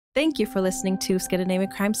Thank you for listening to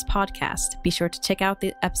Scandinavian Crimes Podcast. Be sure to check out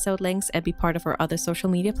the episode links and be part of our other social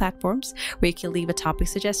media platforms where you can leave a topic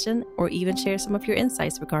suggestion or even share some of your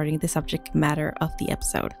insights regarding the subject matter of the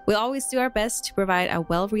episode. We'll always do our best to provide a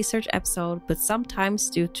well-researched episode, but sometimes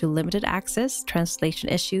due to limited access, translation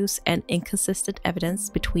issues, and inconsistent evidence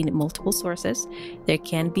between multiple sources, there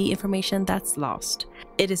can be information that's lost.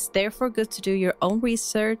 It is therefore good to do your own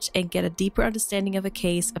research and get a deeper understanding of a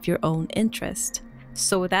case of your own interest.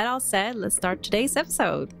 So with that all said, let's start today's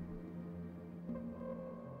episode.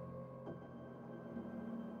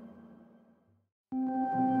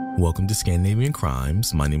 Welcome to Scandinavian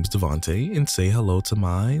Crimes. My name is Devante, and say hello to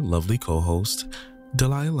my lovely co-host,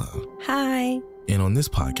 Delila. Hi. And on this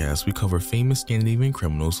podcast, we cover famous Scandinavian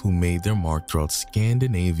criminals who made their mark throughout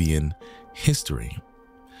Scandinavian history.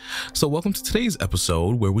 So welcome to today's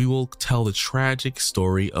episode, where we will tell the tragic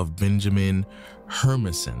story of Benjamin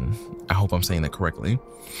Hermansen. I hope I'm saying that correctly.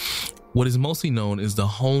 What is mostly known as the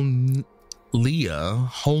Holmlia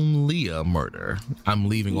murder. I'm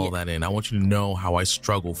leaving all that in. I want you to know how I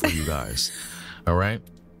struggle for you guys. All right?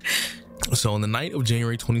 So on the night of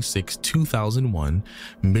January 26, 2001,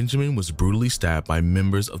 Benjamin was brutally stabbed by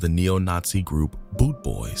members of the neo-Nazi group Boot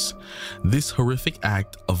Boys. This horrific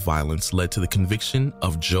act of violence led to the conviction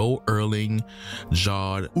of Erling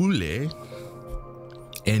Jahr, Ole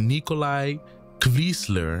and Nicolai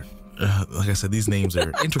Kvisler. Like I said, these names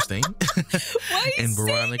are interesting. Why are you and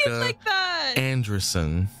Veronica saying it like that?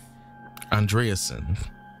 Andreassen.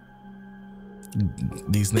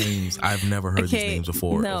 These names, I've never heard these names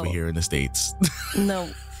before over here in the States. No.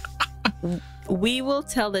 We will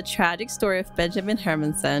tell the tragic story of Benjamin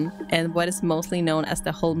Hermansen and what is mostly known as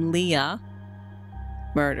the Holmlia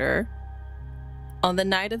murder. On the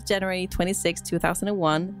night of January 26,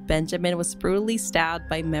 2001, Benjamin was brutally stabbed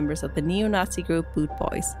by members of the neo-Nazi group Boot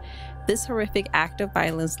Boys. This horrific act of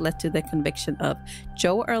violence led to the conviction of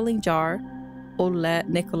Erling Jahr, Ole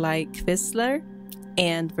Nicolai Kvisler,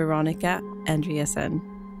 and Veronica Andreassen.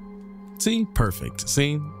 See? Perfect.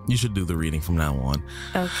 See? You should do the reading from now on.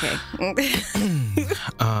 Okay.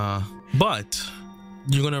 But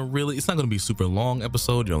you're gonna it's not gonna be a super long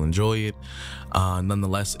episode. You'll enjoy it.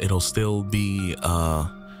 Nonetheless, it'll still be a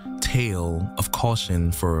tale of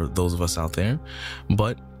caution for those of us out there.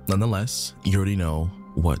 But nonetheless, you already know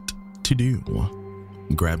what to do.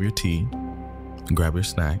 Grab your tea, grab your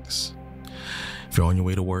snacks. If you're on your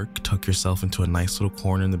way to work, tuck yourself into a nice little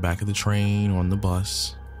corner in the back of the train or on the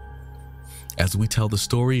bus as we tell the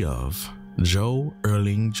story of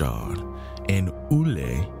Erling Jahr and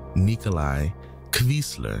Ole Nicolai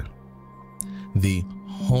Kvisler, the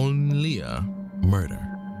Holmlia murder.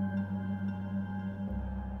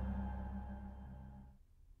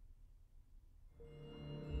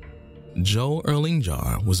 Erling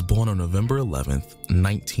Jahr was born on November 11th,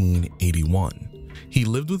 1981. He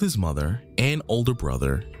lived with his mother and older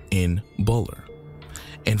brother in Buller.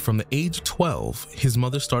 And from the age of 12, his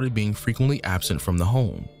mother started being frequently absent from the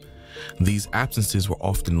home. These absences were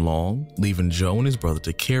often long, leaving Joe and his brother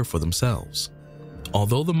to care for themselves.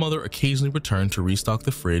 Although the mother occasionally returned to restock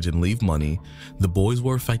the fridge and leave money, the boys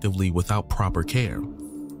were effectively without proper care.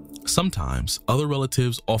 Sometimes other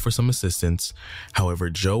relatives offer some assistance.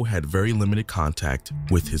 However, Joe had very limited contact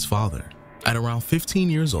with his father. At around 15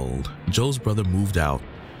 years old, Joe's brother moved out,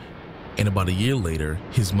 and about a year later,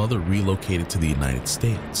 his mother relocated to the United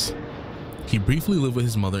States. He briefly lived with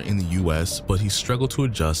his mother in the US, but he struggled to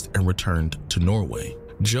adjust and returned to Norway.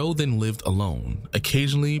 Joe then lived alone,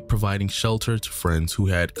 occasionally providing shelter to friends who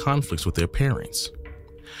had conflicts with their parents.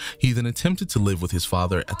 He then attempted to live with his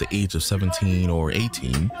father at the age of 17 or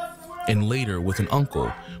 18, and later with an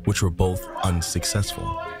uncle, which were both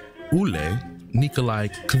unsuccessful. Ole Nicolai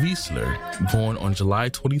Kvisler, born on July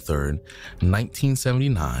 23,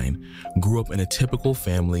 1979, grew up in a typical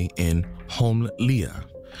family in Holmlia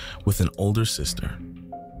with an older sister.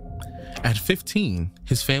 At 15,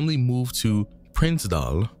 his family moved to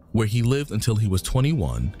Prinsdal, where he lived until he was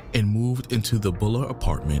 21 and moved into the Buller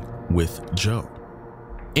apartment with Joe.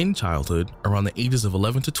 In childhood, around the ages of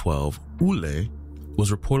 11 to 12, Ole was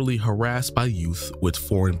reportedly harassed by youth with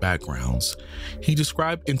foreign backgrounds. He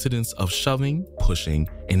described incidents of shoving, pushing,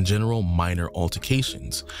 and general minor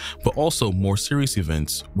altercations, but also more serious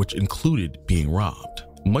events which included being robbed.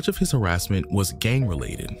 Much of his harassment was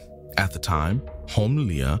gang-related. At the time,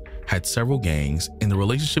 Holmlia had several gangs, and the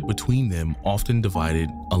relationship between them, often divided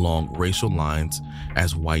along racial lines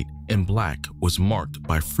as white and black, was marked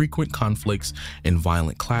by frequent conflicts and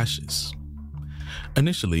violent clashes.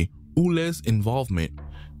 Initially, Ole's involvement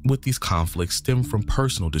with these conflicts stemmed from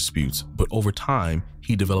personal disputes, but over time,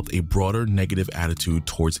 he developed a broader negative attitude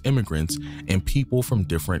towards immigrants and people from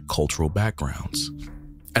different cultural backgrounds.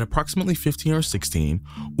 At approximately 15 or 16,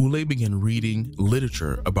 Ole began reading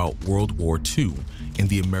literature about World War II and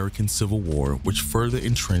the American Civil War, which further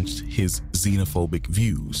entrenched his xenophobic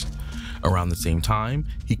views. Around the same time,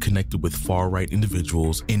 he connected with far-right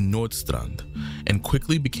individuals in Nordstrand and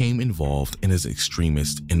quickly became involved in his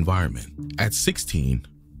extremist environment. At 16,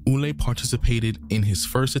 Ole participated in his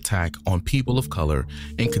first attack on people of color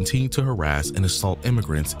and continued to harass and assault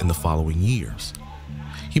immigrants in the following years.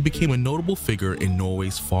 He became a notable figure in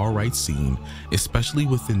Norway's far-right scene, especially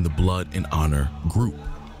within the Blood and Honor group.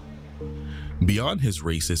 Beyond his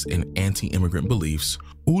racist and anti-immigrant beliefs,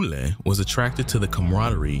 Ole was attracted to the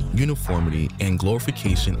camaraderie, uniformity, and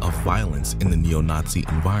glorification of violence in the neo-Nazi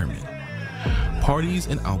environment. Parties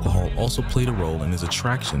and alcohol also played a role in his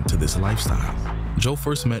attraction to this lifestyle. Joe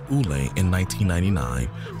first met Ole in 1999,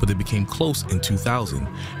 but they became close in 2000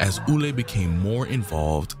 as Ole became more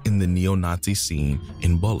involved in the neo-Nazi scene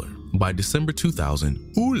in Buller. By December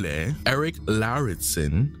 2000, Ole, Erik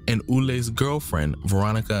Lauritsen, and Ole's girlfriend,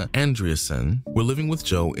 Veronica Andreassen, were living with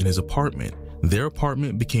Joe in his apartment. Their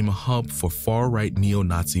apartment became a hub for far-right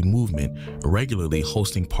neo-Nazi movement, regularly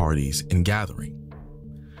hosting parties and gatherings.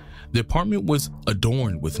 The apartment was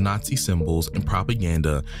adorned with Nazi symbols and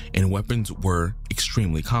propaganda, and weapons were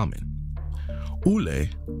extremely common. Ole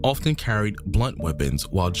often carried blunt weapons,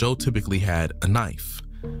 while Joe typically had a knife.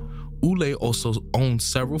 Ole also owned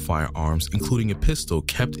several firearms, including a pistol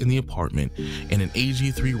kept in the apartment and an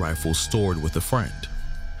AG-3 rifle stored with a friend.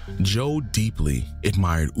 Joe deeply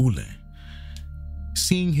admired Ole,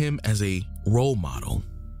 seeing him as a role model.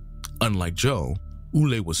 Unlike Joe,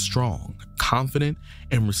 Ole was strong, confident,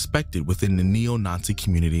 and respected within the neo-Nazi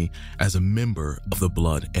community as a member of the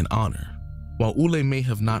Blood and Honor. While Ole may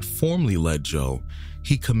have not formally led Joe,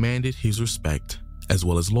 he commanded his respect as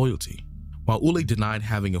well as loyalty. While Ole denied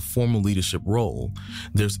having a formal leadership role,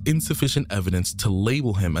 there's insufficient evidence to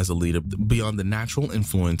label him as a leader beyond the natural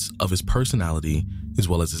influence of his personality as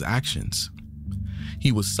well as his actions.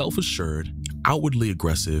 He was self-assured, outwardly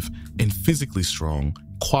aggressive, and physically strong,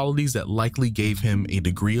 qualities that likely gave him a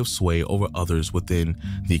degree of sway over others within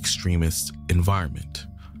the extremist environment.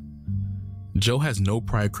 Joe has no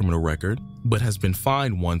prior criminal record, but has been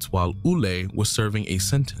fined once while Ole was serving a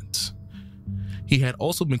sentence. He had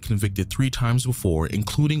also been convicted 3 times before,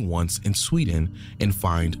 including once in Sweden, and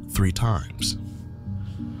fined 3 times.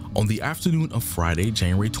 On the afternoon of Friday,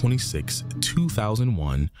 January 26,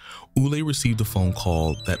 2001, Ole received a phone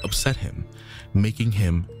call that upset him, making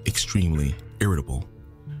him extremely irritable.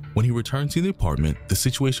 When he returned to the apartment, the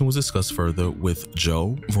situation was discussed further with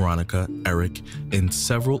Joe, Veronica, Erik, and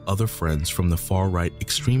several other friends from the far-right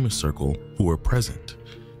extremist circle who were present.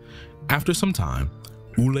 After some time,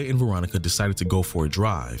 Ole and Veronica decided to go for a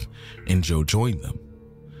drive, and Joe joined them.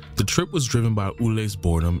 The trip was driven by Ole's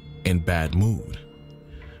boredom and bad mood.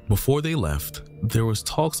 Before they left, there was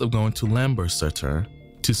talks of going to Lambertseter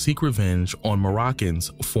to seek revenge on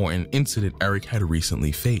Moroccans for an incident Erik had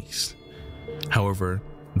recently faced. However,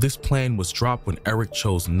 this plan was dropped when Erik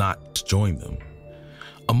chose not to join them.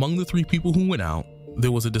 Among the 3 people who went out,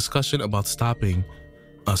 there was a discussion about stopping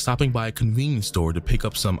by a convenience store to pick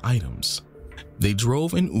up some items. They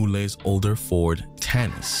drove in Ole's older Ford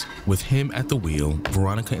Taunus, with him at the wheel,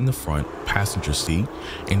 Veronica in the front passenger seat,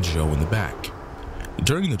 and Joe in the back.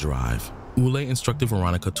 During the drive, Ole instructed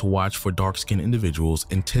Veronica to watch for dark-skinned individuals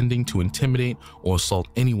intending to intimidate or assault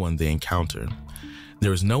anyone they encounter.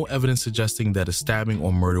 There is no evidence suggesting that a stabbing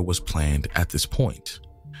or murder was planned at this point.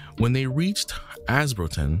 When they reached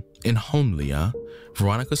Asbroten in Holmlia,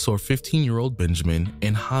 Veronica saw 15-year-old Benjamin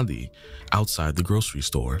and Hadi outside the grocery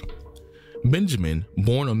store. Benjamin,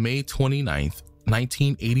 born on May 29,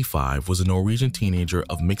 1985, was a Norwegian teenager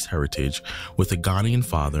of mixed heritage with a Ghanaian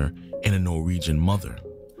father and a Norwegian mother.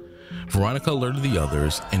 Veronica alerted the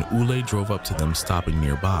others, and Ole drove up to them, stopping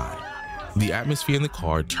nearby. The atmosphere in the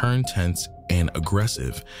car turned tense and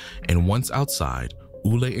aggressive, and once outside,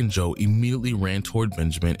 Ole and Joe immediately ran toward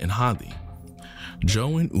Benjamin and Hadi.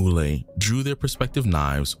 Joe and Ole drew their respective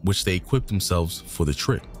knives, which they equipped themselves for the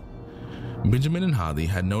trip. Benjamin and Hadi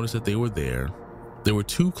had noticed that they were there. There were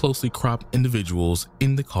 2 closely cropped individuals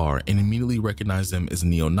in the car and immediately recognized them as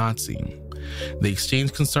neo-Nazi. They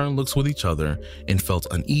exchanged concerned looks with each other and felt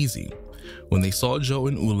uneasy. When they saw Joe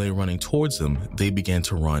and Ole running towards them, they began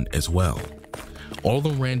to run as well. All of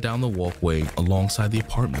them ran down the walkway alongside the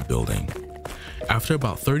apartment building. After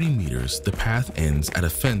about 30 meters, the path ends at a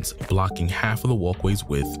fence blocking half of the walkway's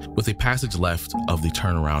width with a passage left of the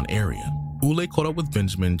turnaround area. Ole caught up with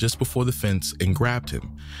Benjamin just before the fence and grabbed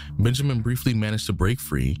him. Benjamin briefly managed to break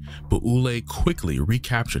free, but Ole quickly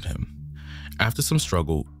recaptured him. After some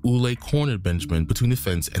struggle, Ole cornered Benjamin between the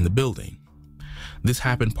fence and the building. This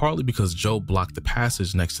happened partly because Joe blocked the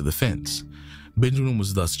passage next to the fence. Benjamin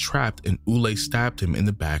was thus trapped, and Ole stabbed him in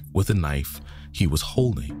the back with a knife he was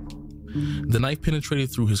holding. The knife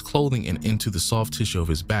penetrated through his clothing and into the soft tissue of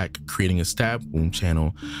his back, creating a stab wound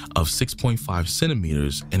channel of 6.5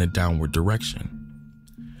 centimeters in a downward direction.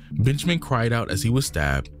 Benjamin cried out as he was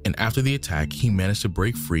stabbed, and after the attack, he managed to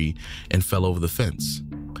break free and fell over the fence.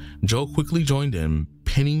 Joe quickly joined in,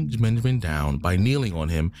 pinning Benjamin down by kneeling on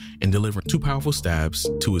him and delivering 2 powerful stabs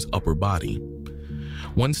to his upper body.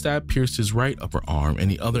 One stab pierced his right upper arm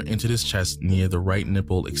and the other entered his chest near the right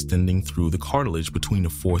nipple, extending through the cartilage between the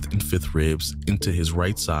 4th and 5th ribs into his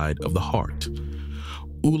right side of the heart.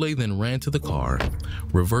 Ole then ran to the car,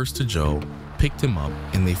 reversed to Joe, picked him up,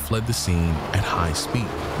 and they fled the scene at high speed.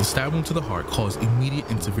 The stab wound to the heart caused immediate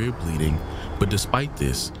and severe bleeding, but despite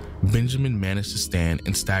this, Benjamin managed to stand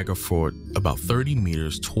and stagger forward about 30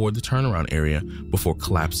 meters toward the turnaround area before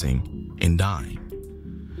collapsing and dying.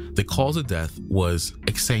 The cause of death was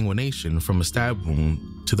exsanguination from a stab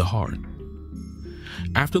wound to the heart.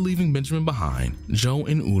 After leaving Benjamin behind, Joe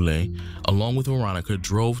and Ole, along with Veronica,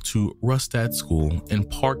 drove to Rustad School and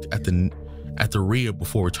parked at the rear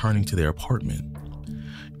before returning to their apartment.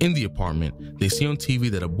 In the apartment, they see on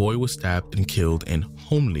TV that a boy was stabbed and killed in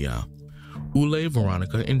Holmlia. Ole,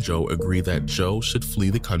 Veronica, and Joe agree that Joe should flee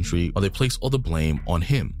the country, or they place all the blame on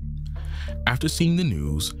him. After seeing the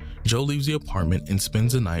news, Joe leaves the apartment and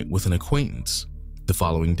spends the night with an acquaintance. The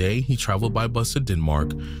following day, he traveled by bus to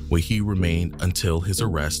Denmark, where he remained until his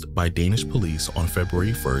arrest by Danish police on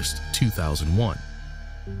February 1st, 2001.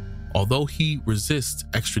 Although he resists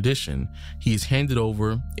extradition, he is handed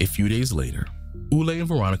over a few days later. Ole and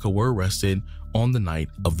Veronica were arrested on the night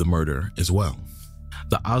of the murder as well.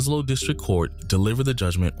 The Oslo District Court delivered the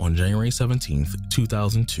judgment on January 17,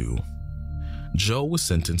 2002. Joe was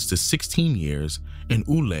sentenced to 16 years and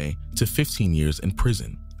Ole to 15 years in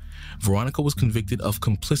prison. Veronica was convicted of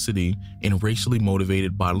complicity in racially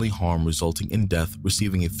motivated bodily harm resulting in death,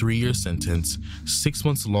 receiving a 3-year sentence, 6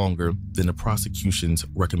 months longer than the prosecution's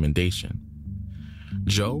recommendation.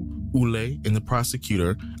 Joe, Ole, and the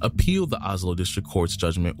prosecutor appealed the Oslo District Court's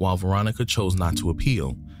judgment, while Veronica chose not to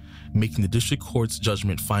appeal, making the district court's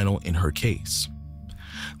judgment final in her case.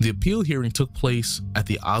 The appeal hearing took place at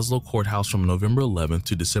the Oslo courthouse from November 11th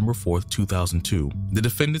to December 4th, 2002. The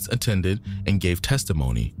defendants attended and gave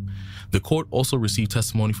testimony. The court also received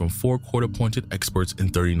testimony from 4 court-appointed experts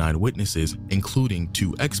and 39 witnesses, including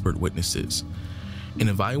 2 expert witnesses. In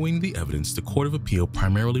evaluating the evidence, the Court of Appeal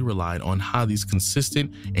primarily relied on Hadi's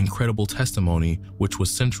consistent and credible testimony, which was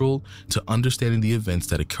central to understanding the events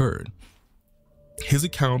that occurred. His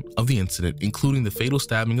account of the incident, including the fatal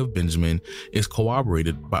stabbing of Benjamin, is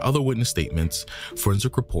corroborated by other witness statements,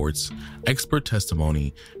 forensic reports, expert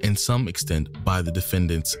testimony, and to some extent by the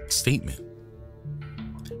defendant's statement.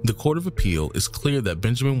 The Court of Appeal is clear that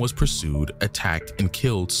Benjamin was pursued, attacked, and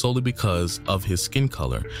killed solely because of his skin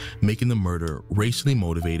color, making the murder racially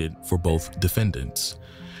motivated for both defendants.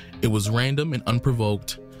 It was a random and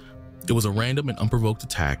unprovoked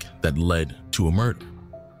attack that led to a murder.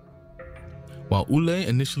 While Ole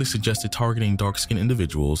initially suggested targeting dark-skinned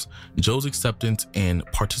individuals, Joe's acceptance and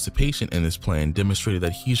participation in this plan demonstrated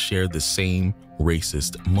that he shared the same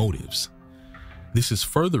racist motives. This is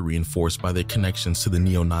further reinforced by their connections to the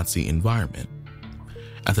neo-Nazi environment.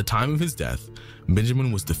 At the time of his death,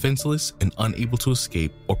 Benjamin was defenseless and unable to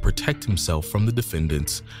escape or protect himself from the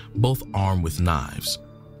defendants, both armed with knives.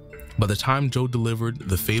 By the time Joe delivered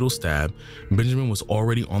the fatal stab, Benjamin was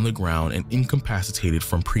already on the ground and incapacitated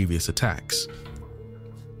from previous attacks.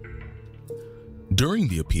 During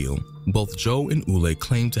the appeal, both Joe and Ole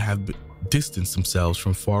claimed to have distanced themselves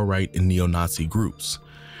from far-right and neo-Nazi groups.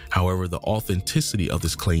 However, the authenticity of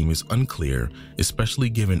this claim is unclear, especially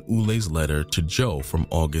given Ole's letter to Joe from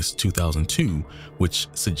August 2002, which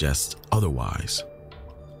suggests otherwise.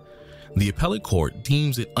 The appellate court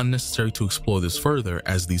deems it unnecessary to explore this further,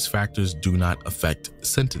 as these factors do not affect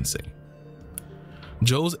sentencing.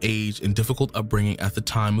 Joe's age and difficult upbringing at the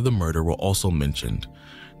time of the murder were also mentioned.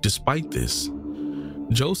 Despite this,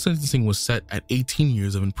 Joe's sentencing was set at 18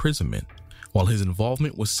 years of imprisonment. While his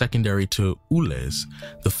involvement was secondary to Ole's,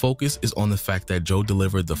 the focus is on the fact that Joe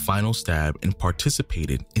delivered the final stab and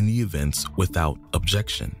participated in the events without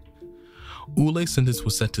objection. Ole's sentence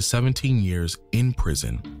was set to 17 years in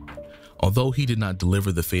prison. Although he did not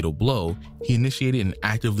deliver the fatal blow, he initiated and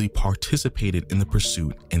actively participated in the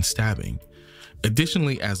pursuit and stabbing.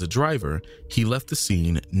 Additionally, as a driver, he left the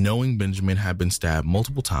scene knowing Benjamin had been stabbed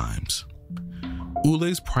multiple times.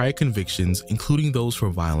 Ole's prior convictions, including those for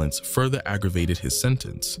violence, further aggravated his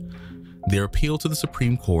sentence. Their appeal to the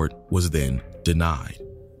Supreme Court was then denied,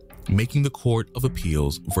 making the Court of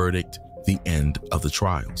Appeals verdict the end of the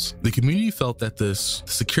trials. The community felt that the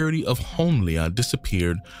security of Holmlia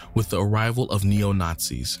disappeared with the arrival of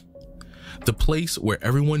neo-Nazis. The place where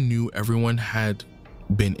everyone knew everyone had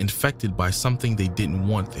been infected by something they didn't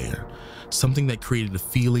want there, something that created a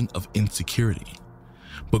feeling of insecurity.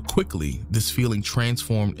 But quickly, this feeling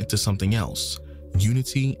transformed into something else: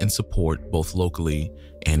 unity and support both locally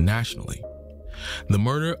and nationally. The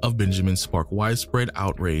murder of Benjamin sparked widespread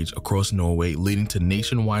outrage across Norway, leading to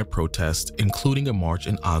nationwide protests, including a march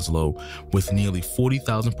in Oslo with nearly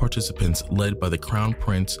 40,000 participants led by the Crown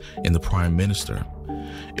Prince and the Prime Minister.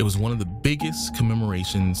 It was one of the biggest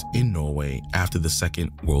commemorations in Norway after the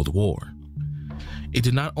Second World War. It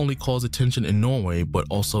did not only cause attention in Norway, but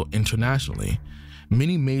also internationally.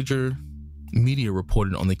 Many major media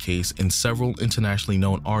reported on the case, and several internationally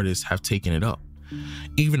known artists have taken it up.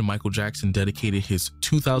 Even Michael Jackson dedicated his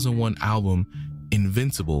 2001 album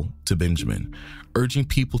Invincible to Benjamin, urging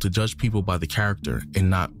people to judge people by the character and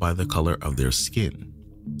not by the color of their skin.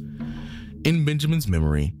 In Benjamin's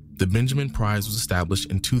memory, the Benjamin Prize was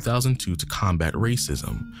established in 2002 to combat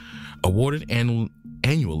racism. Awarded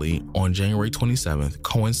annually on January 27th,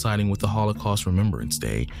 coinciding with the Holocaust Remembrance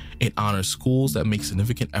Day, it honors schools that make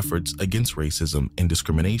significant efforts against racism and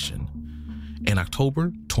discrimination. In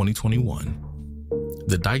October 2021,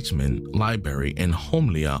 the Deichman Library in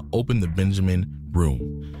Holmlia opened the Benjamin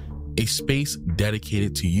Room, a space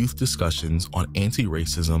dedicated to youth discussions on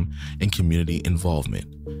anti-racism and community involvement.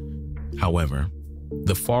 However,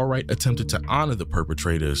 the far-right attempted to honor the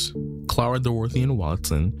perpetrators. Clara Dorothian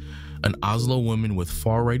Watson, an Oslo woman with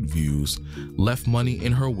far-right views, left money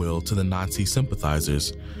in her will to the Nazi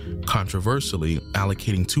sympathizers, controversially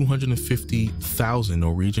allocating 250,000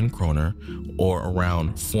 Norwegian kroner, or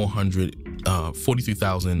around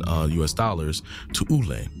 43,000 US dollars, to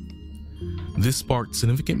Ole. This sparked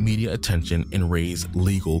significant media attention and raised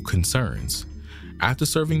legal concerns. After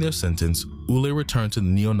serving their sentence, Ole returned to the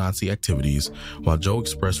neo-Nazi activities, while Joe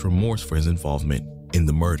expressed remorse for his involvement in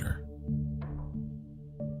the murder.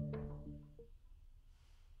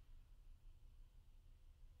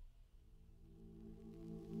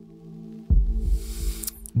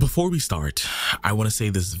 Before we start, I want to say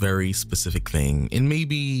this very specific thing, and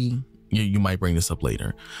maybe you might bring this up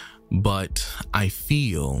later, but I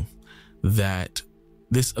feel that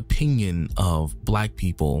this opinion of Black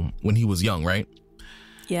people when he was young, right?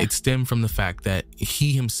 Yeah. It stemmed from the fact that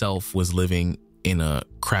he himself was living in a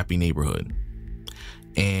crappy neighborhood.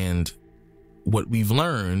 And what we've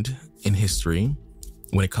learned in history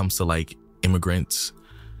when it comes to like immigrants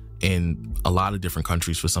in a lot of different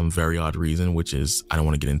countries for some very odd reason, which is I don't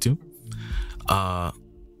want to get into.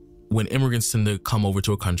 When immigrants tend to come over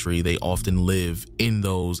to a country, they often live in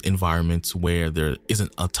those environments where there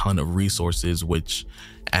isn't a ton of resources, which,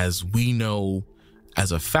 as we know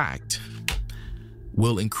as a fact,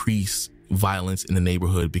 will increase violence in the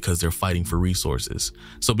neighborhood because they're fighting for resources.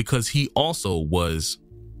 So because he also was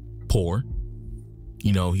poor,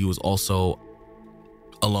 you know, he was also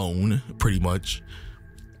alone pretty much.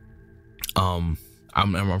 I'm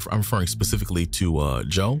referring specifically to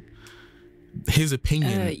Joe. His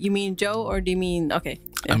opinion. You mean Joe, or do you mean okay?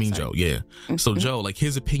 Yeah, I mean Joe, yeah. So Joe, like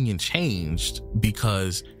his opinion changed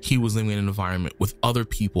because he was living in an environment with other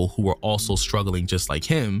people who were also struggling just like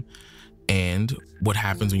him. And what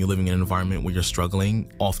happens when you're living in an environment where you're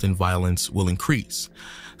struggling, often violence will increase.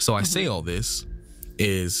 So I say all this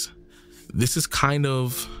is kind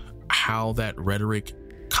of how that rhetoric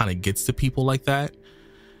kind of gets to people like that.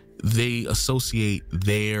 They associate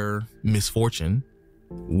their misfortune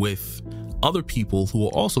with other people who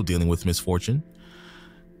are also dealing with misfortune.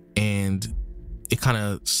 And it kind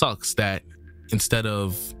of sucks that instead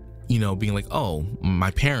of, you know, being like, oh,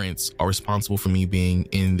 my parents are responsible for me being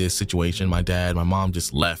in this situation. My mom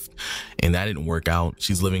just left and that didn't work out.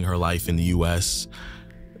 She's living her life in the US.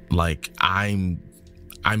 Like I'm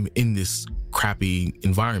in this crappy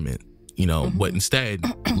environment, you know, but instead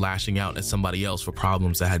lashing out at somebody else for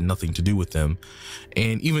problems that had nothing to do with them.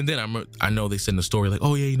 And even then I know they said in the story like,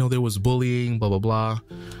 oh yeah, you know, there was bullying, blah, blah, blah.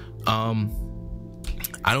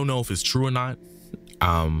 I don't know if it's true or not.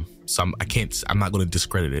 So I'm not going to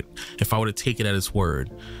discredit it. If I were to take it at its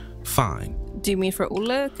word, fine. Do you mean for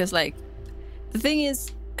Ole? Because like the thing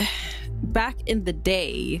is, back in the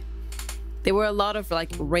day, there were a lot of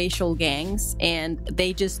like racial gangs, and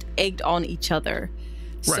they just egged on each other.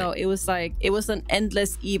 Right. So it was an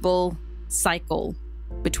endless evil cycle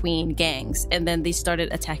between gangs, and then they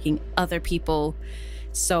started attacking other people.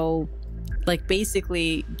 So like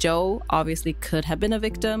basically Joe obviously could have been a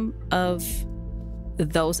victim of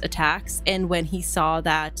those attacks, and when he saw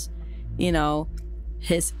that, you know,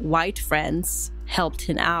 his white friends helped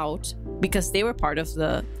him out because they were part of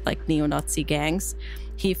the like neo-Nazi gangs,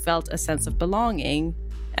 he felt a sense of belonging,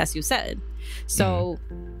 as you said. So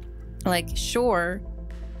like, sure,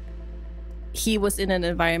 he was in an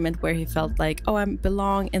environment where he felt like, oh, I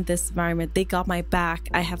belong in this environment. They got my back.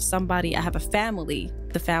 I have somebody. I have a family.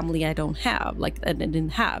 The family I don't have, like I didn't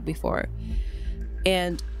have before.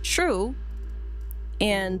 And true.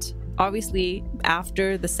 And obviously,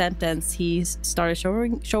 after the sentence, he started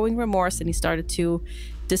showing remorse, and he started to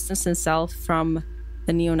distance himself from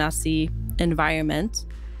the neo-Nazi environment.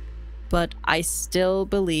 But I still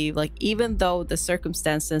believe, like, even though the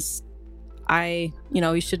circumstances,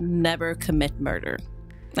 you should never commit murder.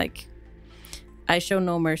 Like, I show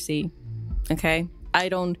no mercy. Okay? I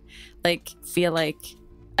don't feel like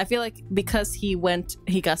because he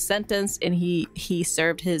got sentenced and he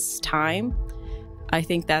served his time, I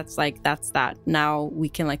think that's that. Now we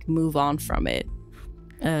can like move on from it.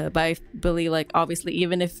 But I believe, like, obviously,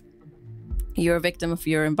 even if you're a victim of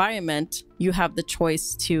your environment, you have the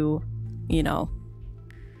choice to, you know,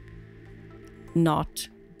 not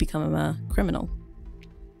become a criminal.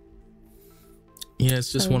 Yeah,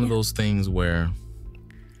 it's just one of those things where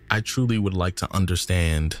I truly would like to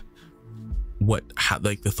understand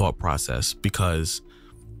the thought process, because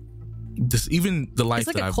even the life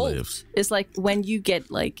that I've lived. It's like when you get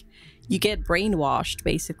brainwashed,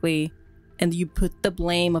 basically, and you put the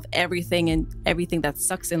blame of everything that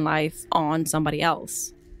sucks in life on somebody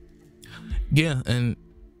else. Yeah, and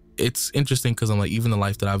it's interesting because I'm like, even the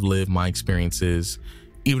life that I've lived, my experiences,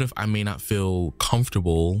 even if I may not feel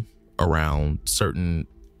comfortable around certain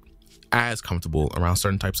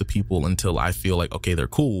types of people until I feel like, okay, they're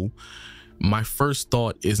cool, my first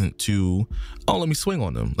thought isn't to, oh, let me swing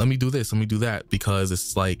on them, let me do this, let me do that, because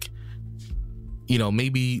it's like, you know,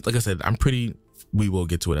 maybe, like I said, we will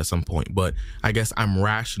get to it at some point, but I guess I'm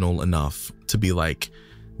rational enough to be like,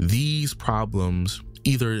 these problems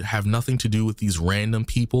either have nothing to do with these random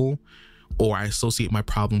people, or I associate my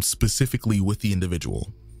problems specifically with the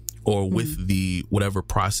individual or with the whatever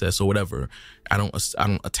process or whatever. I don't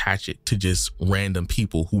attach it to just random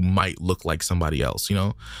people who might look like somebody else, you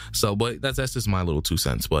know? So, but that's just my little 2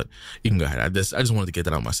 cents, but you can go ahead. I just wanted to get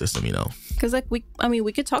that out of my system, you know? Because like we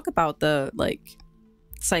could talk about the like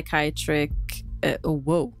psychiatric,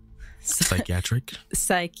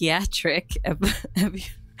 psychiatric.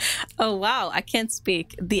 Oh wow, I can't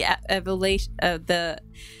speak. The evaluation, they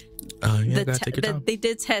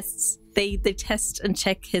did tests. They test and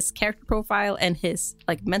check his character profile and his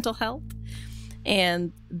like mental health,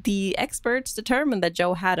 and the experts determined that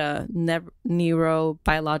Joe had a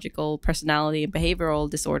neurobiological personality and behavioral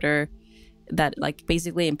disorder that like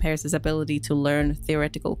basically impairs his ability to learn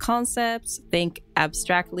theoretical concepts, think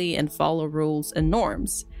abstractly, and follow rules and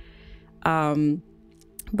norms.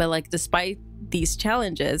 But like, despite these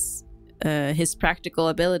challenges, his practical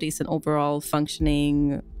abilities and overall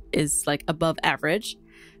functioning is like above average,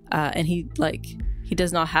 and he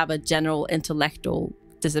does not have a general intellectual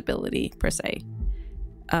disability per se.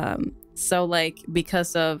 So like,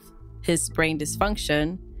 because of his brain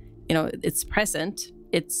dysfunction, you know, it's present,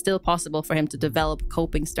 it's still possible for him to develop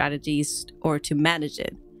coping strategies or to manage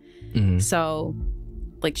it. So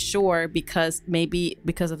like, sure, because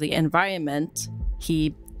of the environment,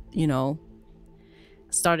 he, you know,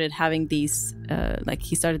 started having these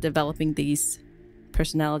he started developing these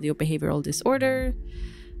personality or behavioral disorder,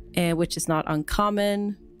 which is not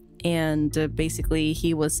uncommon, and basically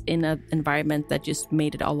he was in an environment that just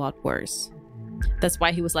made it a lot worse. That's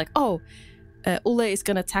why he was like, oh, Ole is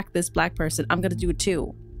gonna attack this black person, I'm gonna do it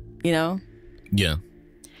too, you know? Yeah.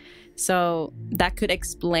 So that could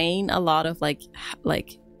explain a lot of like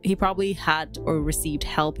he probably had or received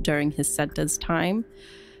help during his sentence time,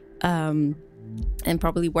 and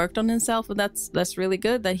probably worked on himself, and that's really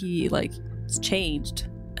good that he like changed.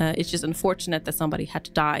 It's just unfortunate that somebody had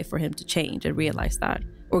to die for him to change and realize that,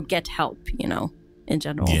 or get help, you know, in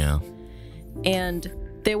general. Yeah. And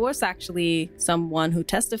there was actually someone who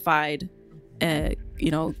testified,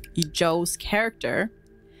 you know, Joe's character,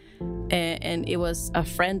 and it was a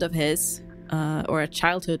friend of his, or a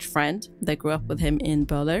childhood friend that grew up with him in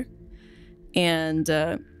Bøhler, and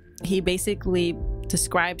he basically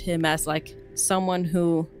described him as like someone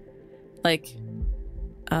who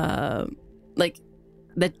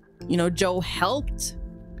that Joe helped,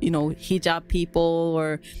 hijab people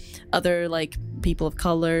or other like people of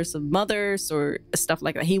color, some mothers or stuff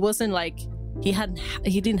like that. He wasn't like, he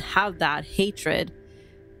didn't have that hatred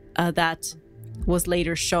that was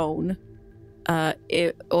later shown.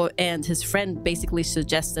 And his friend basically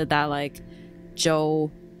suggested that like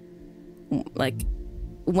Joe, like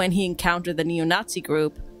when he encountered the neo-Nazi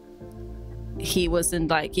group, he wasn't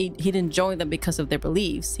like, he didn't join them because of their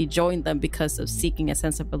beliefs. He joined them because of seeking a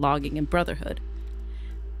sense of belonging and brotherhood.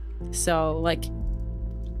 So like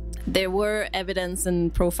there were evidence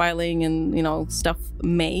and profiling and stuff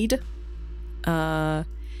made, and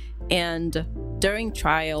during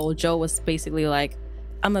trial Joe was basically like,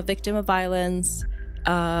 I'm a victim of violence,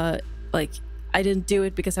 like I didn't do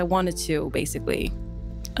it because I wanted to, basically.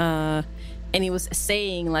 And he was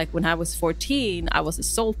saying like, when I was 14, I was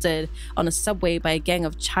assaulted on a subway by a gang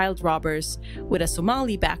of child robbers with a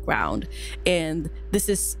Somali background. And this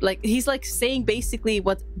is like, he's like saying basically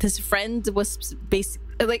what his friend was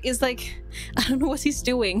like, is like, I don't know what he's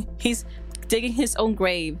doing. He's digging his own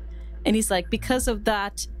grave. And he's like, because of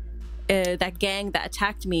that gang that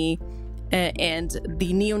attacked me, and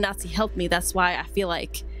the neo-Nazi helped me, that's why I feel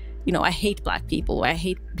like, I hate black people, I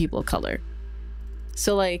hate people of color.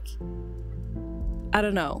 So like, I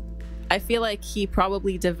don't know. I feel like he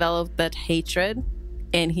probably developed that hatred,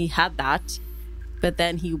 and he had that, but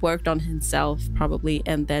then he worked on himself probably,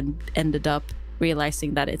 and then ended up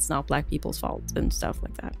realizing that it's not black people's fault and stuff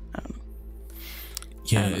like that. I don't know.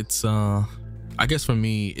 Yeah, it's I guess for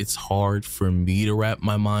me, it's hard for me to wrap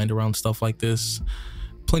my mind around stuff like this.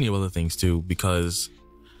 Plenty of other things too, because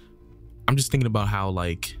I'm just thinking about how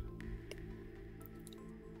like,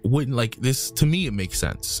 wouldn't like this, to me it makes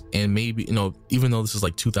sense. And maybe even though this is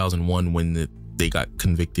like 2001 when they got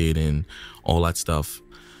convicted and all that stuff,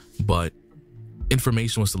 but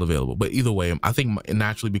information was still available. But either way, I think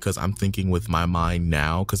naturally, because I'm thinking with my mind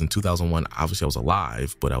now, because in 2001 obviously I was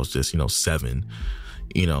alive, but I was just 7,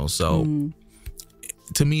 so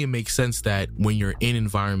to me it makes sense that when you're in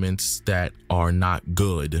environments that are not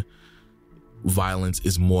good, violence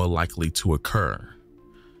is more likely to occur.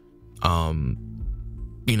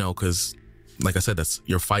 Because like I said,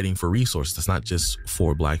 you're fighting for resources. That's not just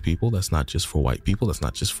for black people. That's not just for white people. That's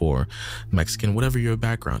not just for Mexican, whatever your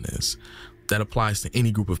background is. That applies to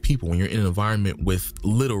any group of people. When you're in an environment with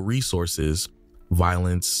little resources,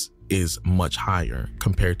 violence is much higher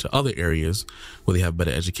compared to other areas where they have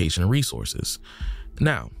better education and resources.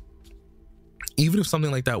 Now, even if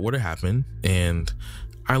something like that were to happen, and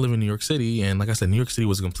I live in New York City, and like I said, New York City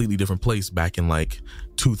was a completely different place back in like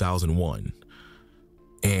 2001.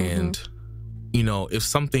 And, if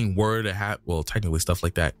something were to happen, well, technically stuff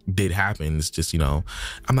like that did happen. It's just, I'm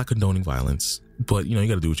not condoning violence, but, you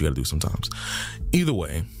got to do what you got to do sometimes. Either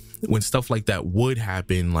way, when stuff like that would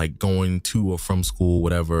happen, like going to or from school,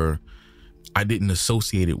 whatever, I didn't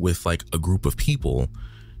associate it with like a group of people.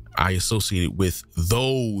 I associated with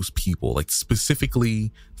those people, like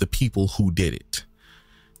specifically the people who did it.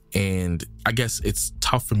 And I guess it's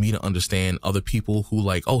tough for me to understand other people who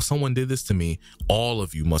like, oh, someone did this to me, all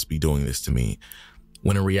of you must be doing this to me.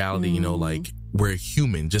 When in reality, like we're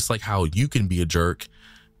human, just like how you can be a jerk.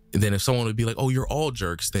 And then if someone would be like, oh, you're all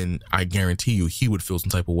jerks, then I guarantee you he would feel some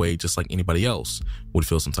type of way just like anybody else would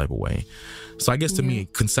feel some type of way. So I guess to me,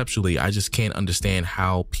 conceptually, I just can't understand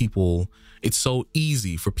how it's so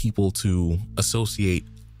easy for people to associate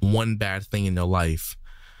one bad thing in their life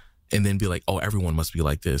and then be like, oh, everyone must be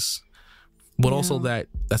like this. But also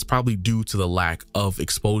that's probably due to the lack of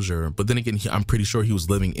exposure. But then again, I'm pretty sure he was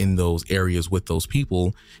living in those areas with those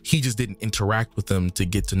people. He just didn't interact with them to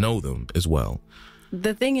get to know them as well.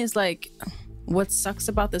 The thing is, like, what sucks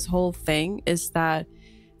about this whole thing is that,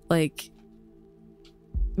 like,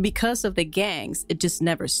 because of the gangs, it just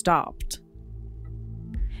never stopped.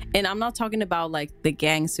 And I'm not talking about, like, the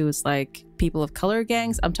gangs who's, like, people of color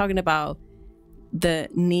gangs. I'm talking about the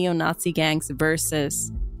neo-Nazi gangs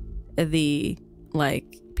versus the like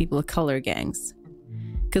people of color gangs,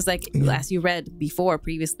 because like as you read before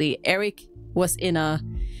previously, Eric was in a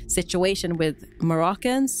situation with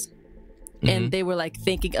Moroccans and they were like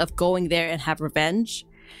thinking of going there and have revenge,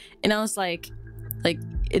 and I was like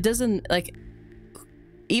it doesn't, like,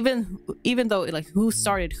 even though like who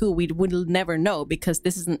started who, we would never know, because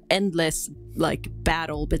this is an endless like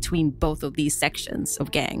battle between both of these sections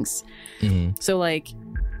of gangs. So like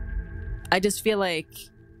I just feel like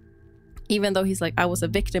even though he's like, I was a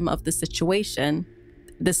victim of the situation,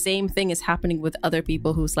 the same thing is happening with other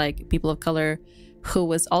people who's like people of color who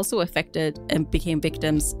was also affected and became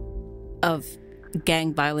victims of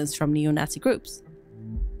gang violence from neo-Nazi groups.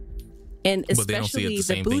 And especially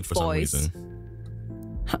the Boot Boys.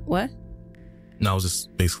 What? No, I was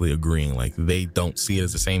just basically agreeing. Like, they don't see it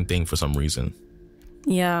as the same thing for some reason.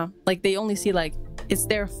 Yeah, like they only see like it's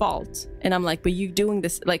their fault, and I'm like, but you doing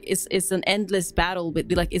this, like it's an endless battle,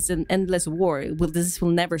 but like it's an endless war. This will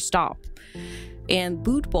never stop. And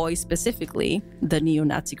Boot Boys specifically, the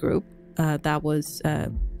neo-Nazi group that was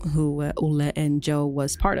who Ole and Joe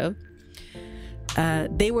was part of,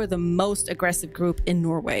 they were the most aggressive group in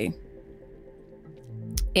Norway,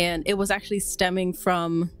 and it was actually stemming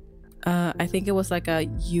from. I think it was like the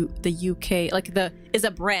UK, like is a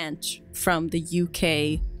branch from the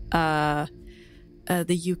UK,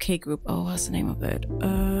 the UK group. Oh, what's the name of it?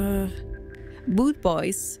 Boot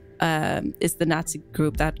Boys is the Nazi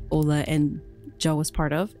group that Ole and Joe was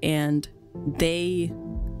part of, and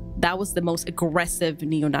that was the most aggressive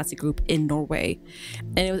neo-Nazi group in Norway,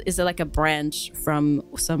 and it's like a branch from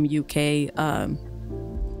some UK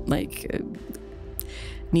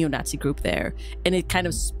neo-Nazi group there, and it kind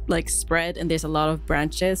of like spread, and there's a lot of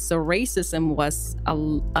branches. So racism was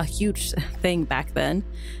a huge thing back then,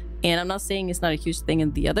 and I'm not saying it's not a huge thing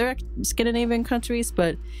in the other Scandinavian countries,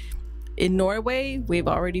 but in Norway we've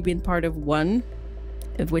already been part of one,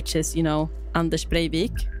 which is Anders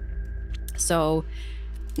Breivik. So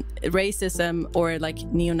racism or like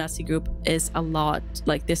neo-Nazi group is a lot,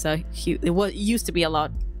 like there's a huge, it used to be a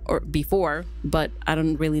lot or before, but I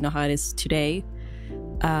don't really know how it is today.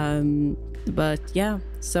 But yeah,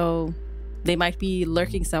 so they might be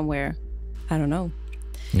lurking somewhere. I don't know.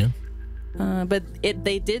 Yeah. But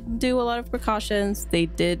they did do a lot of precautions. They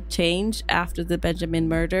did change after the Benjamin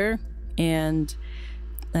murder, and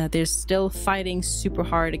they're still fighting super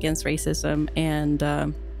hard against racism.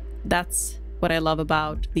 And that's what I love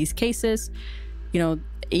about these cases.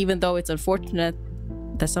 Even though it's unfortunate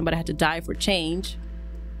that somebody had to die for change,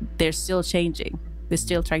 they're still changing. They're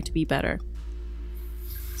still trying to be better.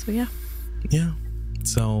 So yeah.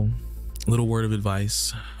 So, little word of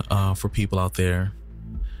advice for people out there.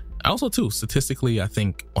 Also, too, statistically, I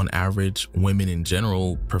think on average, women in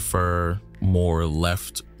general prefer more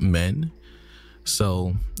left men.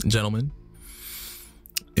 So, gentlemen,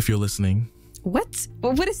 if you're listening, what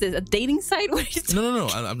is this? A dating site? No.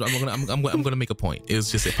 I'm gonna make a point.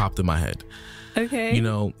 It popped in my head. Okay.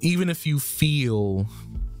 Even if you feel,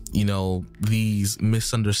 these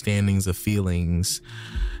misunderstandings of feelings,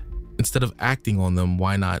 instead of acting on them,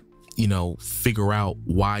 why not, figure out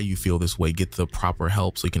why you feel this way, get the proper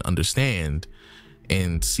help so you can understand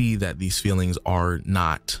and see that these feelings are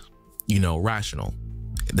not, rational.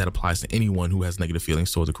 That applies to anyone who has negative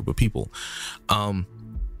feelings towards a group of people.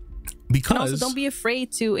 Because, and also, don't be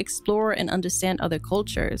afraid to explore and understand other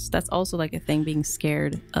cultures. That's also like a thing, being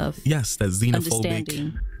scared of. Yes, that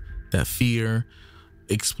xenophobic, that fear.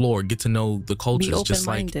 Explore, get to know the cultures. Be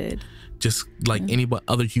open-minded. Just like any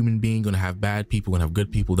other human being, gonna have bad people, gonna have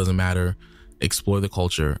good people, doesn't matter. Explore the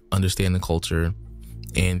culture, understand the culture,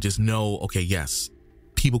 and just know, okay, yes,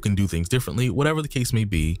 people can do things differently, whatever the case may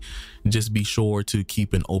be. Just be sure to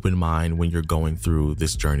keep an open mind when you're going through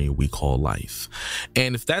this journey we call life.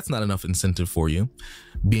 And if that's not enough incentive for you,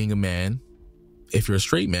 being a man, if you're a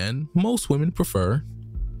straight man, most women prefer,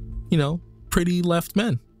 pretty left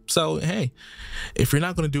men. So, hey, if you're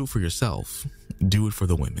not going to do it for yourself, do it for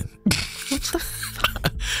the women.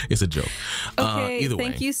 It's a joke. Okay, either way.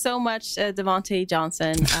 Thank you so much, Devante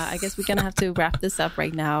Johnson. I guess we're going to have to wrap this up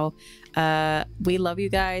right now. We love you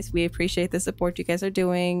guys. We appreciate the support you guys are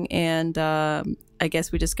doing. And I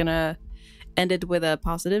guess we're just going to end it with a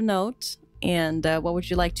positive note. And what would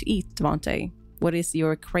you like to eat, Devante? What is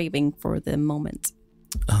your craving for the moment?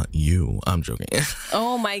 I'm joking.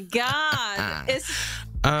 Oh my God.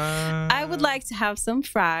 I would like to have some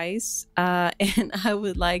fries, and I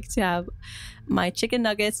would like to have my chicken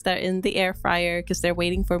nuggets that are in the air fryer because they're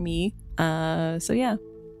waiting for me. So yeah.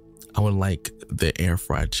 I would like the air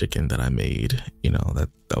fried chicken that I made. That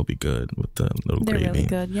would be good with the little gravy. They're really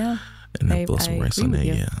good, yeah. And then put some rice on there.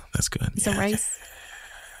 Yeah, that's good. Some rice.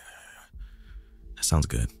 That sounds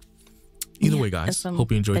good. Either way, guys,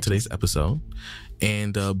 hope you enjoyed today's episode.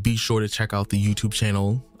 And be sure to check out the YouTube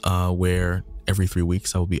channel where every 3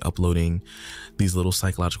 weeks I will be uploading these little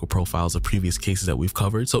psychological profiles of previous cases that we've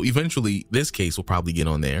covered. So eventually this case will probably get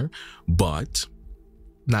on there, but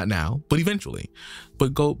not now, but eventually.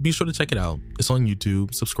 But be sure to check it out. It's on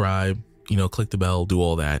YouTube. Subscribe, click the bell, do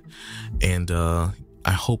all that. And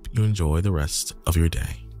I hope you enjoy the rest of your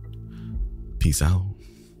day. Peace out.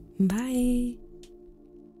 Bye.